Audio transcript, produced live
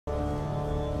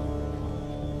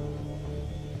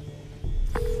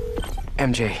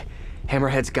MJ,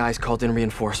 Hammerhead's guys called in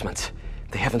reinforcements.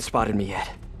 They haven't spotted me yet.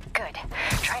 Good.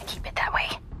 Try to keep it that way.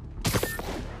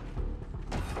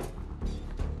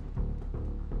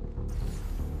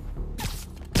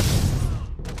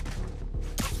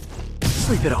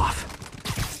 Sleep it off.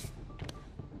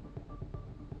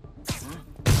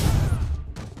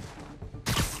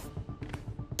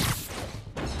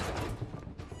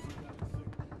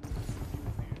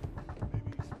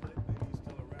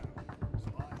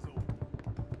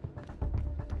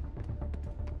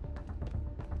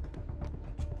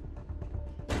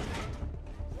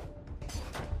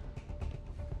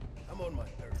 I'm on my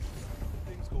third. If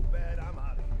things go bad, I'm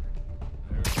out of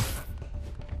here.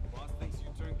 Boss thinks you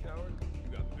turned coward?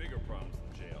 You got bigger problems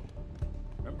than jail.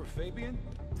 Remember Fabian?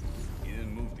 He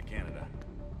didn't move to Canada.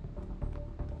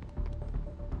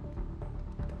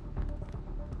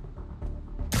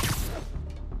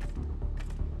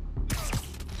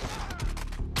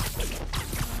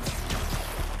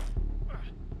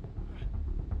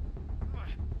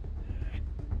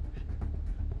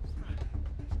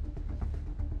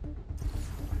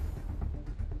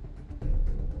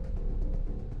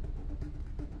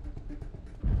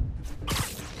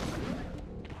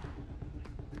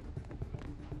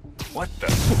 What the?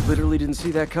 Literally didn't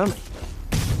see that coming.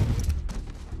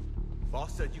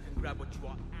 Boss said you can grab what you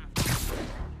want after.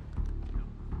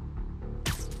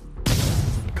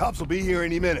 Cops will be here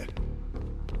any minute.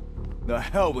 The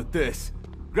hell with this.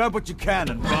 Grab what you can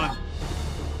and run.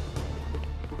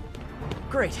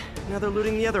 Great. Now they're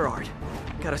looting the other art.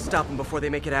 Gotta stop them before they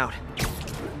make it out.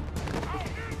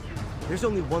 There's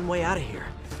only one way out of here.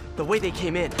 The way they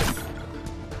came in.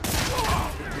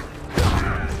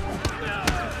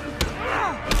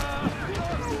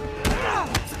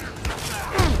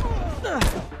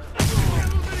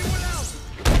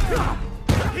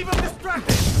 Keep them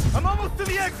distracted! I'm almost to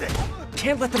the exit!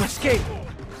 Can't let them escape.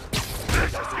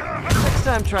 Next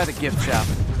time, try the gift shop.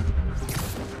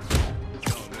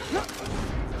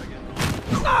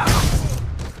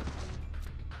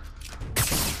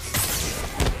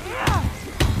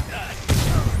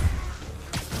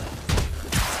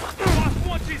 Boss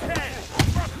wants his head!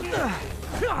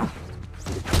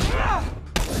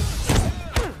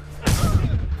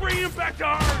 Bring him back to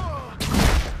Earth!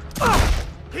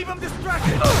 Keep him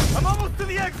distracted! I'm almost to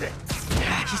the exit!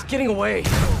 He's getting away.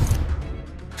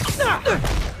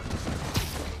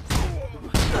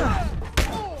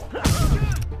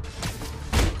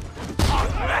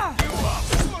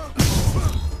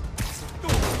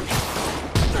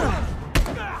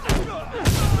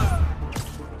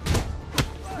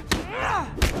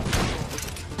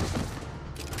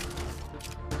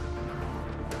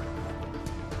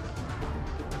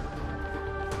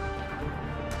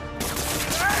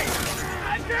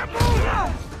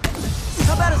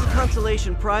 How about as a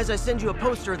consolation prize, I send you a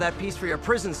poster of that piece for your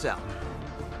prison cell?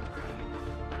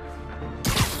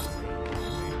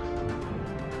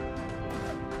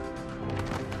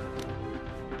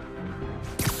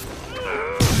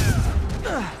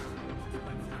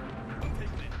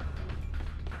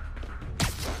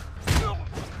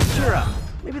 Cheer up.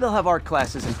 Maybe they'll have art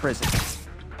classes in prison.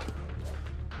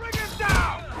 Bring him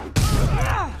down!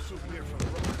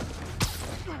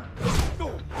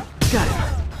 Got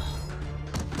him.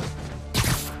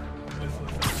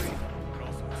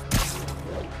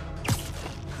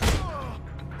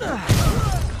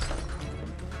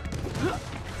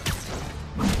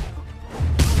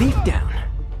 Thief down.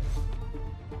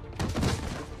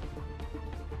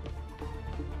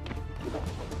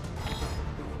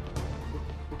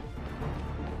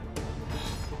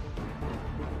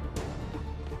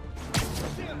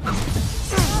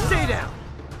 Stay down.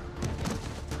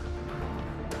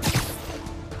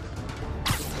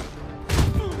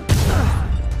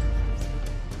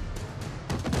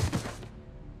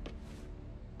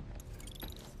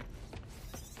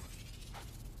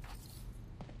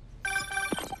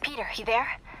 Peter, you there?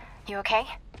 You okay?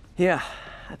 Yeah,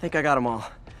 I think I got them all.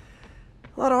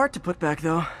 A lot of art to put back,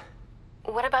 though.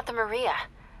 What about the Maria?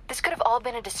 This could have all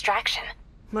been a distraction.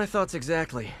 My thoughts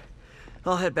exactly.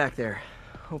 I'll head back there.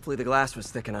 Hopefully the glass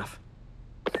was thick enough.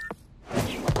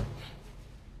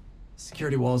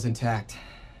 Security wall's intact.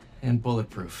 And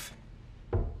bulletproof.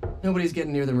 Nobody's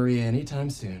getting near the Maria anytime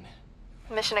soon.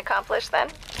 Mission accomplished, then?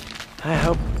 I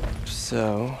hope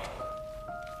so.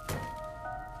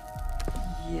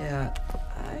 Yeah,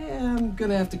 I am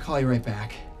gonna have to call you right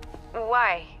back.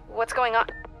 Why? What's going on?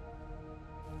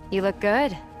 You look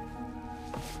good.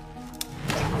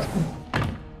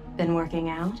 Been working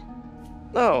out?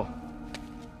 Oh.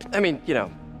 I mean, you know,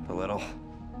 a little.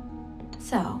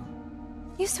 So,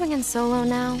 you swinging solo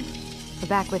now? Or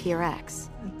back with your ex?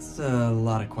 It's That's a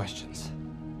lot of questions.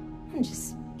 I'm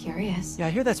just curious. Yeah, I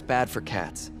hear that's bad for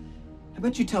cats. How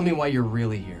about you tell me why you're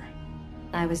really here?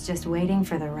 I was just waiting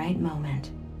for the right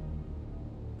moment.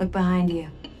 Look behind you.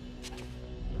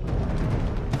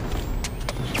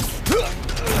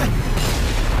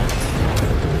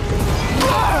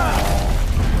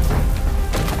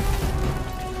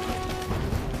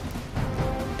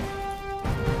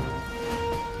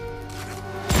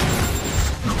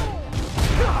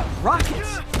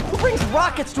 Rockets? Who brings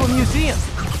rockets to a museum?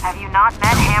 Have you not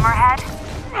met Hammerhead?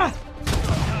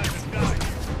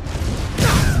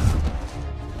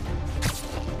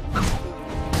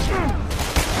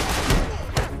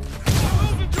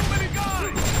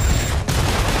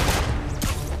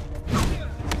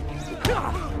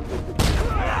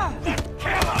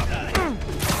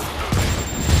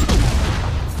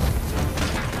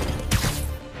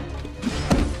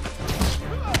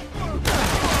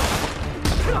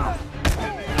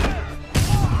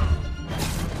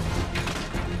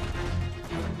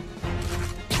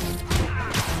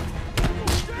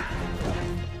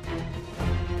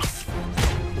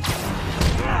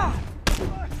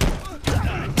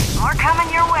 More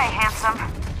coming your way, handsome.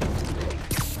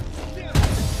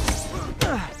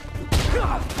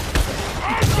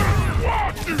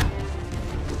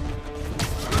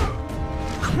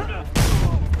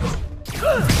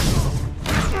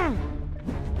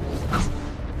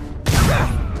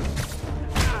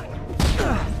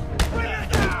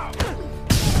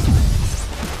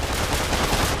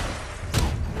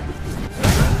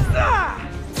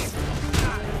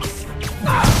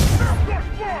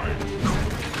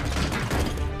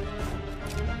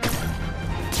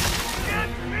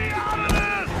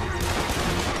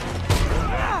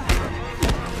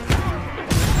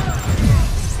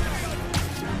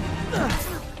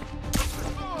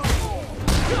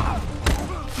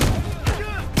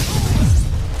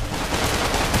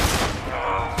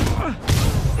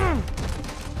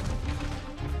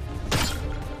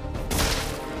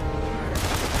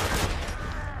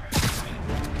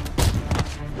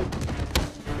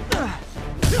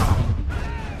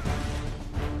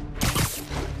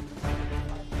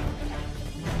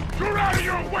 You're out of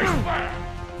your wasteland!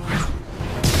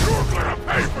 You're gonna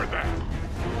pay for that!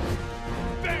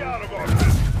 Stay out of our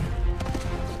business!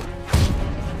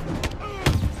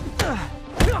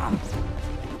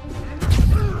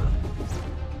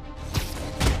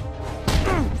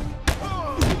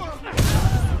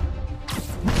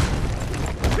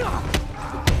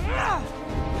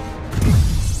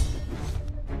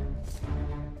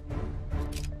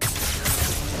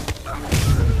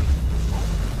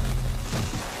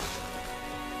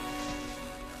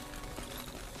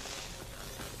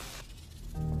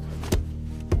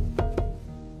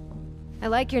 I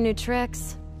like your new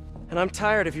tricks. And I'm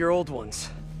tired of your old ones.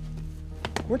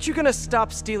 Weren't you gonna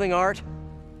stop stealing art?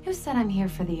 Who said I'm here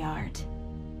for the art?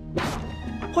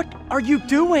 What are you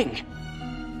doing?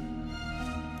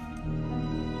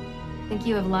 Think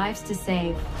you have lives to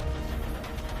save.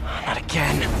 Not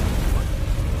again.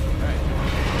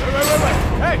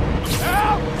 Hey!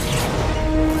 Help!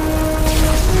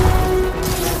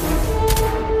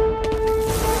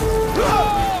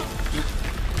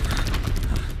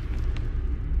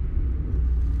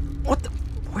 What the?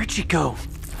 Where'd she go?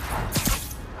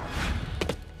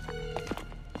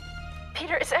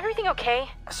 Peter, is everything okay?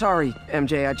 Sorry,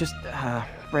 MJ, I just,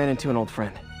 ran into an old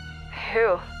friend.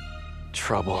 Who?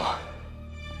 Trouble.